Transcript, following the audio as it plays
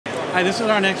Hi, this is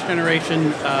our next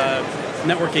generation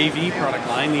network AV product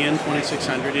line, the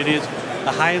N2600. It is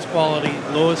the highest quality,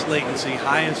 lowest latency,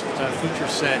 highest feature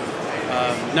set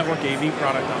network AV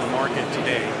product on the market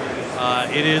today.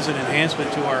 It is an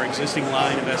enhancement to our existing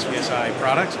line of SVSI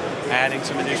products, adding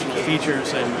some additional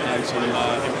features and some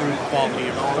improved quality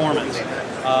of performance.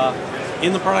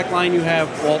 In the product line you have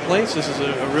wall plates. This is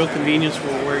a real convenience for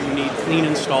where you need clean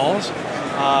installs.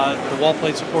 The wall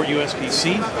plates support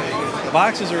USB-C. The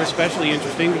boxes are especially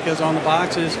interesting because on the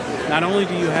boxes, not only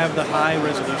do you have the high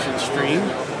resolution stream,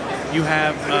 you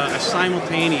have a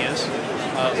simultaneous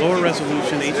lower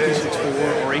resolution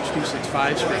H.264 or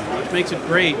H.265 stream, which makes it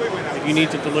great if you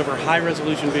need to deliver high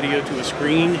resolution video to a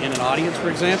screen in an audience, for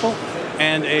example,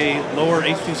 and a lower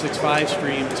H.265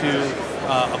 stream to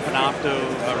a Panopto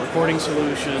recording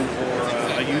solution or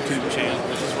a YouTube channel,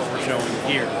 which is what we're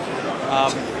showing here.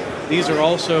 These are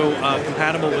also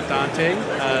compatible with Dante.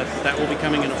 That will be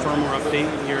coming in a firmware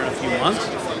update here in a few months.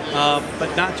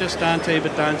 But not just Dante,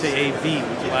 but Dante AV,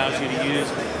 which allows you to use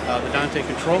the Dante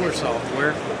controller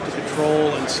software to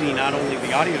control and see not only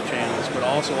the audio channels, but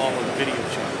also all of the video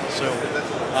channels. So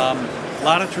a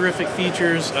lot of terrific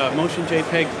features, motion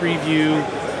JPEG preview.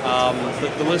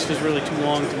 The list is really too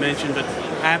long to mention, but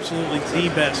absolutely the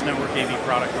best network AV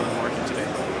product on the market today.